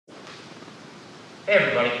Hey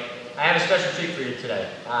everybody, I have a special treat for you today.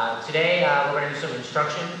 Today we're going to do some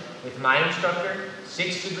instruction with my instructor,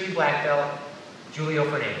 6th-degree black belt, Julio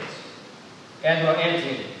Fernandez. Edward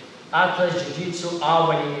Anthony, Atlas Jiu Jitsu,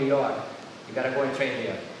 Albany, New York. You gotta go and train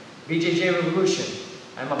here. BJJ Revolution.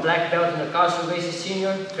 I'm a black belt in the Carson Gracie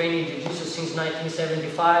Senior, training Jiu Jitsu since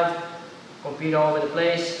 1975, compete all over the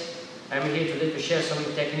place. I'm here to share some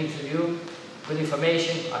techniques with you, good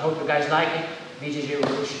information. I hope you guys like it. BJJ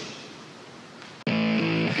Revolution.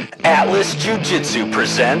 Atlas Jiu Jitsu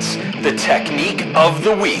presents the Technique of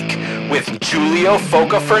the Week with Julio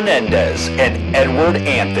Foca Fernandez and Edward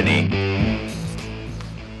Anthony.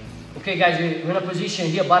 Okay guys, we're in a position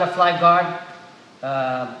here, butterfly guard.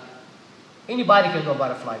 Anybody can do a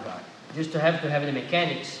butterfly guard. Just to have the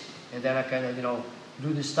mechanics, and then I can,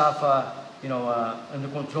 do the stuff, under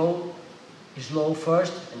control, slow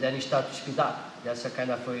first, and then you start to speed up. That's a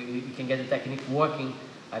kind of, you can get the technique working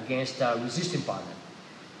against a resisting partner.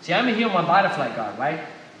 See, I'm here on my butterfly guard, right?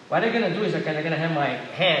 What I'm gonna do is I'm gonna have my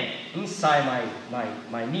hand inside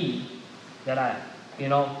my knee, that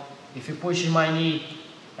if you push my knee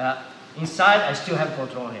inside, I still have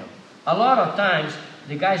control on him. A lot of times,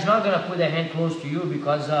 the guy's not gonna put their hand close to you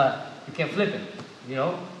because you can flip it,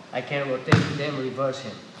 I can rotate them, reverse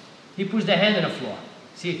him. He puts the hand on the floor.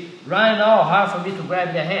 See, right now, hard for me to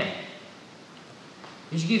grab the hand.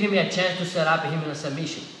 He's giving me a chance to set up him in a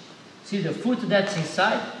submission. See the foot that's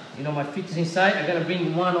inside, my feet is inside, I'm gonna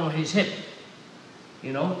bring one on his hip,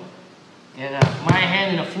 and my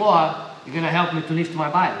hand in the floor, you're gonna help me to lift my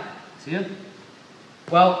body, see it?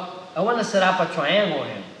 Well, I wanna set up a triangle on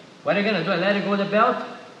him. What I'm gonna do, I let him go the belt,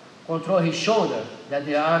 control his shoulder, that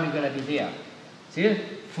the arm is gonna be there. See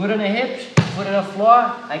it? Foot on the hips, foot on the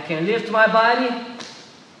floor, I can lift my body,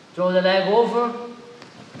 throw the leg over,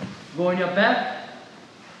 go on your back,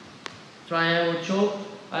 triangle choke.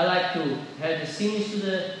 I like to have the ceilings to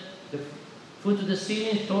the foot to the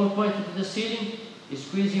ceiling, toe pointed to the ceiling,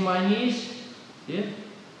 squeezing my knees. Yeah?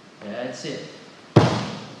 That's it.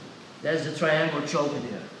 That's the triangle choke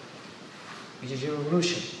there. Which is your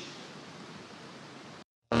revolution.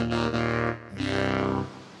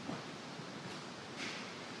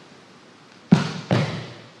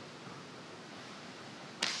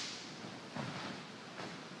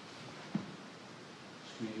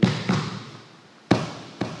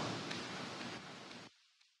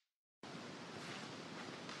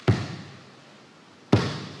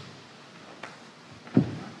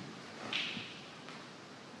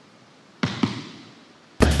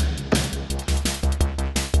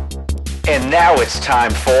 And now it's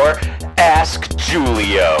time for Ask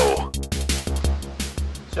Julio.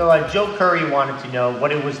 So Joe Curry wanted to know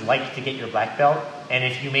what it was like to get your black belt, and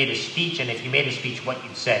if you made a speech, what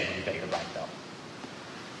you'd say when you got your black belt.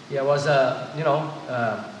 Yeah, it was,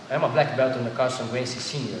 I'm a black belt in the Carson Gracie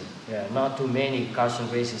Senior. Yeah, not too many Carson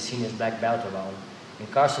Gracie Seniors black belt around. And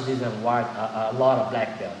Carson didn't award a lot of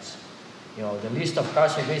black belts. The list of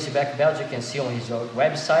Carson Gracie black belts you can see on his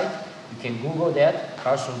website. You can Google that,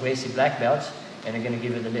 Carson Gracie black belts, and I'm going to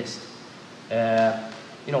give you the list.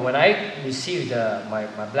 When I received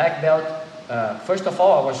my black belt, first of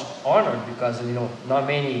all, I was honored because, not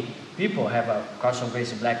many people have a Carson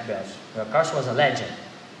Gracie black belt. Carson was a legend,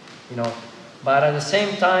 But at the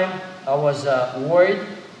same time, I was worried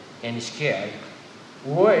and scared.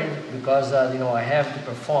 Worried because, I have to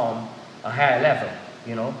perform a higher level,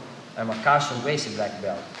 I'm a Carson Gracie black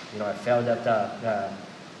belt. I felt that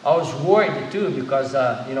I was worried too because,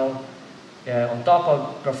 on top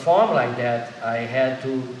of perform like that, I had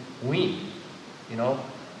to win,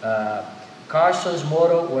 Carson's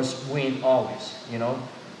motto was win always,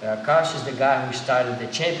 Carson's the guy who started the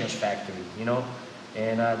Champions Factory,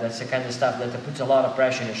 and that's the kind of stuff that puts a lot of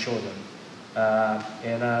pressure on your shoulder.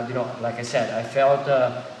 Like I said, I felt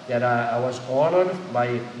that I was honored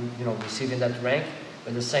by, receiving that rank,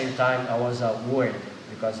 but at the same time I was worried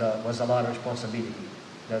because it was a lot of responsibility.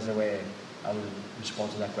 That's the way I would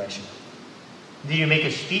respond to that question. Did you make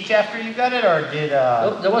a speech after you got it, or did...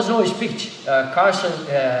 No, there was no speech. Carson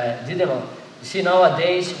didn't... You see,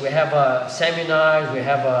 nowadays we have seminars, we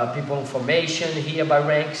have people information here by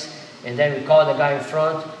ranks, and then we call the guy in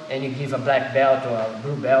front, and you give a black belt, or a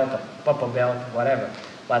blue belt, or purple belt, whatever.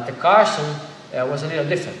 But the Carson was a little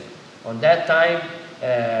different. On that time,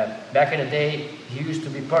 back in the day, he used to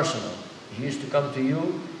be personal. He used to come to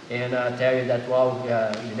you and tell you that,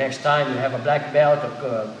 next time you have a black belt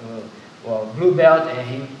or blue belt,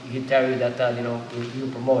 and he tell you that, you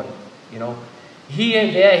promote it, Here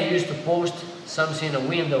and there, he used to post something in the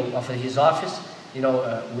window of his office,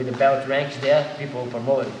 with the belt ranks there, people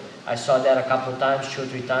promote it. I saw that a couple of times, 2 or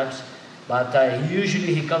 3 times, But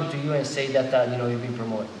usually he come to you and say that you know, you've been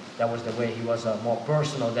promoted. That was the way. He was more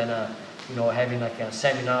personal than you know, having like a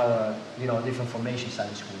seminar or you know, different formations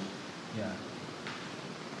at school. Yeah,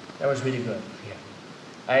 that was really good.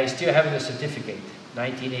 Yeah, I still have the certificate.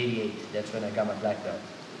 1988. That's when I got my black belt.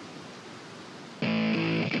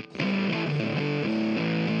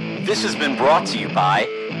 This has been brought to you by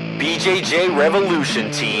BJJ Revolution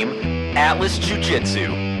Team, Atlas Jiu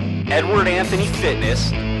Jitsu, Edward Anthony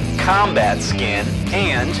Fitness, Combat Skin,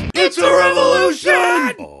 and It's a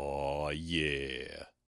revolution!